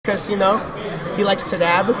because, you know, he likes to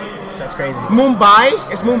dab. That's crazy.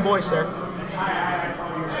 Mumbai is Moon Boy, sir.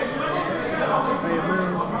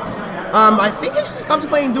 I think he's just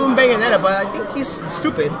contemplating doing Bayonetta, but I think he's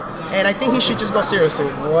stupid, and I think he should just go seriously.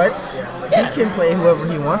 What? Yeah. He can play whoever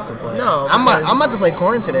he wants to play. No, I'm about to play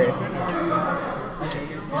Corrin today.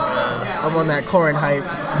 I'm on that Corrin hype.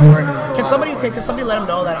 Can somebody let him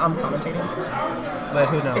know that I'm commentating? Let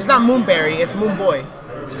who know? It's not Moonberry, it's Moon Boy.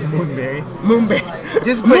 Moonberry. Moonberry.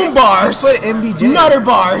 Just Moon bars. Just put MBJ. Nutter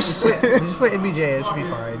bars. Just put MBJ. It should be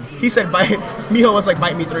fine. He said, Miho was like,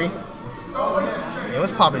 bite me 3. It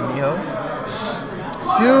was popping, Miho.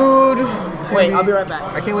 Dude. Wait, I'll be right back.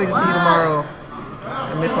 I can't wait to see you tomorrow.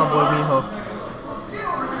 I miss my boy Miho.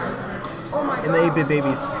 And the 8-bit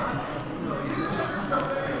babies.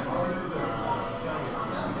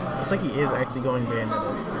 Looks like he is actually going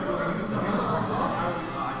Bayonetta.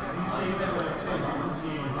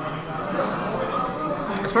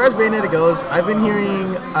 As far as Bayonetta goes, I've been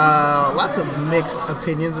hearing lots of mixed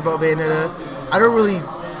opinions about Bayonetta. I don't really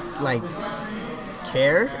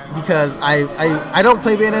care because I don't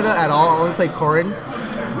play Bayonetta at all. I only play Corrin.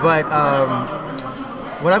 But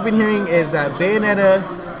what I've been hearing is that Bayonetta,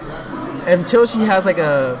 until she has like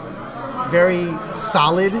a very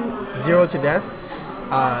solid 0 to death,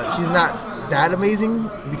 she's not that amazing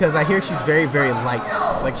because I hear she's very, very light.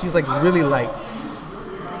 Like she's like really light,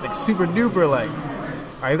 like super duper light.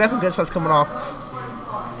 All right, we got some gunshots coming off.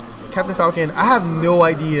 Captain Falcon, I have no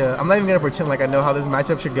idea. I'm not even gonna pretend like I know how this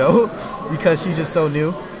matchup should go because she's just so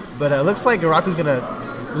new. But it looks like Garaku's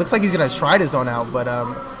looks like he's gonna try to zone out. But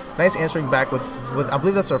nice answering back with I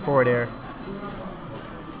believe that's her forward air.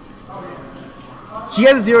 She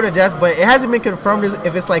has a 0 to death, but it hasn't been confirmed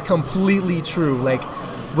if it's like completely true, like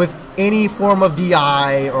with any form of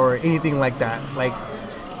DI or anything like that. Like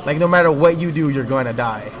no matter what you do, you're going to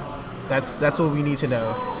die. That's what we need to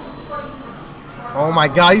know. Oh my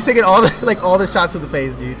God, he's taking all the shots to the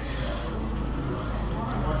face, dude.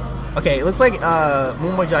 Okay, it looks like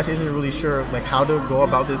Moonboy Josh isn't really sure like how to go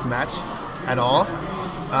about this match at all.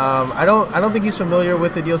 I don't think he's familiar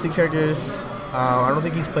with the DLC characters. I don't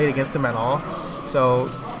think he's played against them at all. So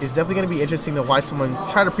it's definitely going to be interesting to watch someone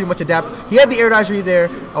try to pretty much adapt. He had the air dodge read there.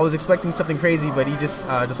 I was expecting something crazy, but he just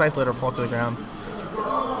decides to let her fall to the ground.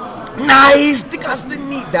 Nice! Because the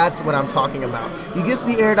knee. That's what I'm talking about. He gets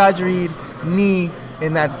the air dodge read, knee,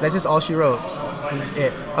 and that's just all she wrote. This is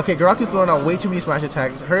it. Okay, Garaku's throwing out way too many smash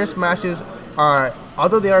attacks. Her smashes are,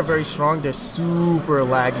 although they are very strong, they're super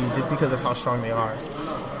laggy just because of how strong they are.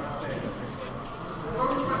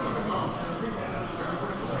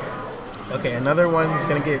 Okay, another one is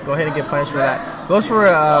gonna go ahead and get punished for that. Goes for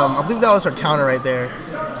I believe that was her counter right there,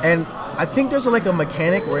 and I think there's like a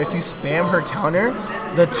mechanic where if you spam her counter,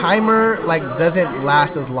 the timer like doesn't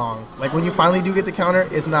last as long. Like when you finally do get the counter,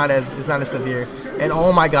 it's not as severe. And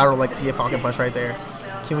oh my God, I would like to see a Falcon Punch right there.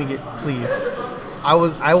 Can we get, please? I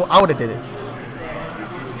would have did it.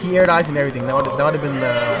 He air dodged and everything. That would have been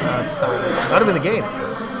the style. That would have been the game.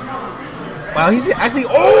 Wow, he's actually.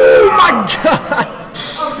 Oh my God.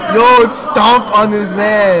 Yo, it's stomped on this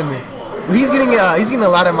man. He's getting a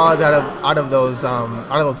lot of mileage out of those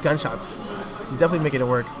gunshots. He's definitely making it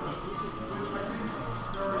work.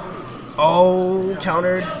 Oh,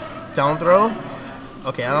 countered, down throw.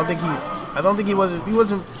 Okay, I don't think he probably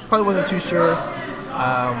wasn't too sure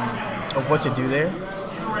of what to do there.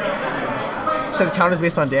 It says counters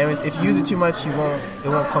based on damage. If you use it too much, it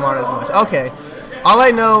won't come out as much. Okay, all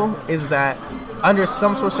I know is that under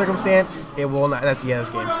some sort of circumstance, it will not. That's the game.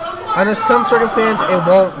 Under some circumstance, it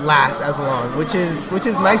won't last as long, which is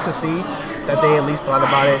nice to see that they at least thought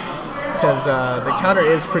about it, because the counter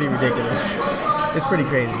is pretty ridiculous. It's pretty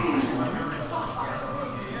crazy.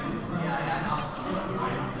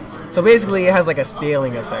 So basically, it has like a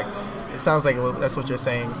staling effect. It sounds like that's what you're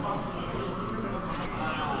saying.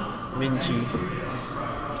 Rinchi.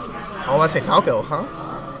 Oh, I say Falco, huh?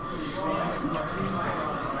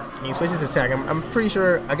 He switches his tag. I'm pretty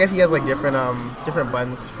sure. I guess he has like different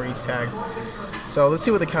buttons for each tag. So let's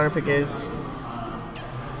see what the counter pick is.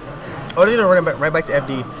 Oh, they're gonna run it right back to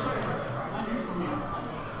FD.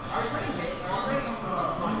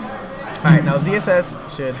 All right, now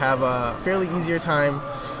ZSS should have a fairly easier time,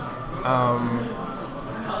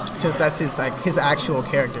 since that's his actual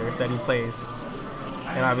character that he plays,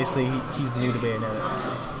 and obviously he's new to Bayonetta.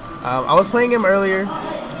 I was playing him earlier.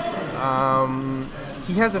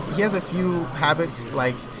 He has a few habits,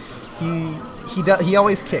 like he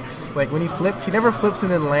always kicks. Like when he flips, he never flips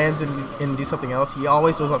and then lands and do something else. He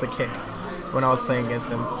always throws out the kick when I was playing against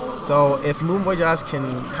him. So if Moonboy Josh can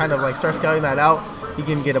kind of like start scouting that out, he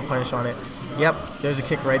can get a punish on it. Yep, there's a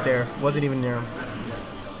kick right there. Wasn't even near him.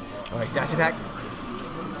 Alright, dash attack.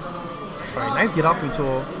 Alright, nice get off me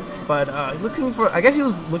tool. But looking for, I guess he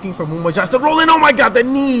was looking for Moonboy Josh to roll in. Oh my god, the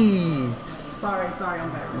knee! Sorry,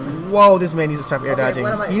 I'm back. Whoa, this man needs to stop air dodging.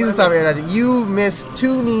 He needs to stop air dodging. You missed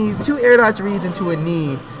 2 knees, 2 air dodge reads into a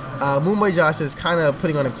knee. Moonboy Josh is kind of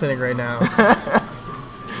putting on a clinic right now.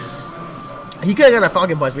 He could have got a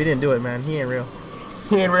Falcon Punch, but he didn't do it, man. He ain't real.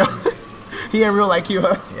 He ain't real. He ain't real like you,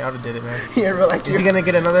 huh? Yeah, I would have did it, man. He ain't real like you. Is he gonna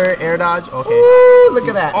get another air dodge? Okay. Ooh, look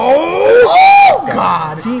at that. Oh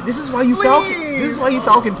God. See, this is why you Falcon. This is why you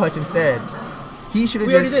Falcon Punch instead. He should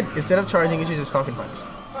have just, instead of charging, he should just Falcon Punch.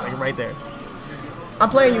 Like right there. I'm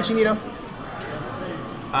playing you, Chinito.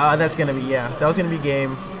 That's gonna be, yeah. That was gonna be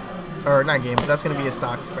game. Or not game, but that's gonna be a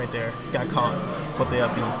stock right there. Got caught with the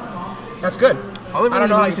up B. That's good. All it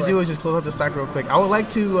really needs to do is just close out the stock real quick. I would like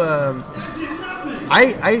to,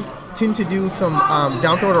 I tend to do some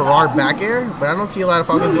down throw to raw back air, but I don't see a lot of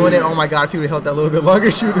Falcons doing it. Oh my god, if he would have held that a little bit longer,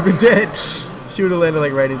 she would have been dead. She would have landed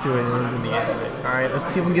like right into it and in the end of it. Alright, let's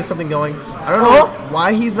see if we can get something going. I don't know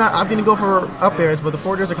why he's not opting to go for up airs, but the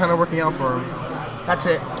forwarders are kind of working out for him. That's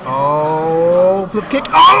it. Oh, flip kick.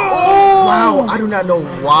 Oh! Wow, I do not know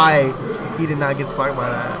why he did not get spiked by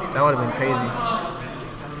that. That would have been crazy.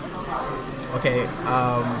 Okay,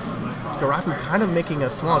 Garaku kind of making a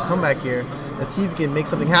small comeback here. Let's see if we can make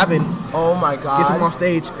something happen. Oh my god. Get him off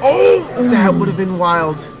stage. Oh! That would have been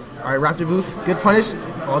wild. Alright, Raptor boost. Good punish.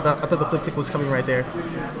 Oh, I thought the flip kick was coming right there.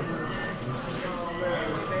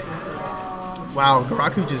 Wow,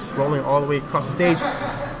 Garaku just rolling all the way across the stage.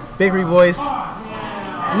 Bakery boys.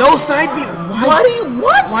 No side B.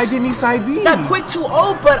 What? Why didn't he side B? That quick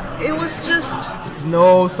 2-0, but it was just...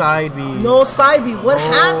 No side B. No side B. What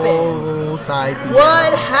happened? No side B.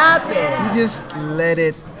 What happened? He just let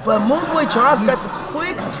it... But Moonboy Josh got the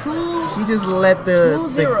quick 2... He just let the...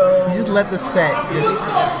 2-0. He just let the set just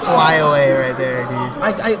fly away right there, dude.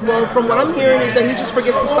 Well, from what I'm hearing is that he just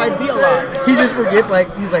forgets to side B a lot. He just forgets, like,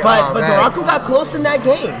 he's like, But Garaku got close in that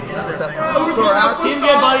game. Team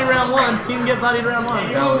get bodied round 1. Team get bodied round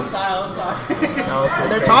 1. That was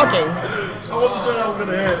They're talking. I wasn't sure that was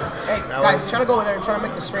gonna hit. Hey, guys, try to go over there and try to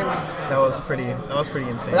make the stream. That was pretty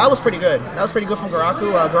insane. But that was pretty good. That was pretty good from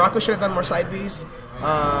Garaku. Garaku should have done more side Bs.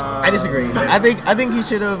 I disagree. I think he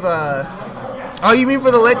should have. Oh, you mean for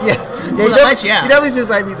the ledge? Yeah. Yeah, He definitely should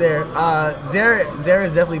side me there. Zera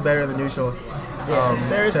is definitely better than neutral. To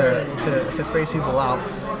space people out.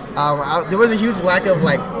 There was a huge lack of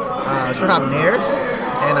like short hop nairs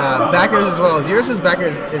and backers as well. Zera's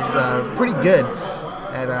backer is pretty good,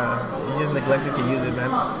 and he just neglected to use it, man.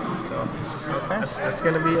 So that's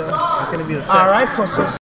gonna be the set. All right, so